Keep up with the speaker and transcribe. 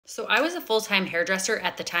So I was a full-time hairdresser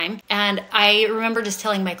at the time. And I remember just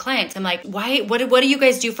telling my clients, I'm like, what do you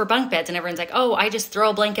guys do for bunk beds? And everyone's like, oh, I just throw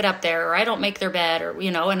a blanket up there, or I don't make their bed, or,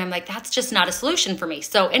 and I'm like, that's just not a solution for me.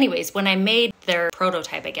 So anyways, when I made their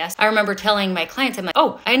prototype, I guess, I remember telling my clients, I'm like,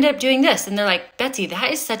 oh, I ended up doing this. And they're like, Betsy,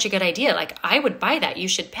 that is such a good idea. Like, I would buy that. You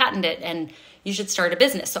should patent it and you should start a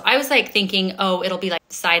business. So I was like thinking, oh, it'll be like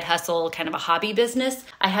side hustle, kind of a hobby business.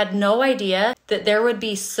 I had no idea that there would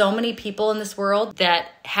be so many people in this world that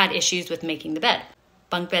had issues with making the bed.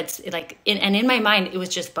 Bunk beds, and in my mind, it was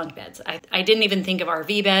just bunk beds. I didn't even think of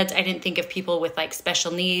RV beds. I didn't think of people with like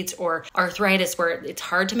special needs or arthritis where it's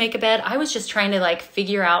hard to make a bed. I was just trying to like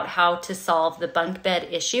figure out how to solve the bunk bed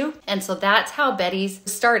issue. And so that's how Beddy's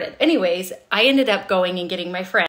started. Anyways, I ended up going and getting my friend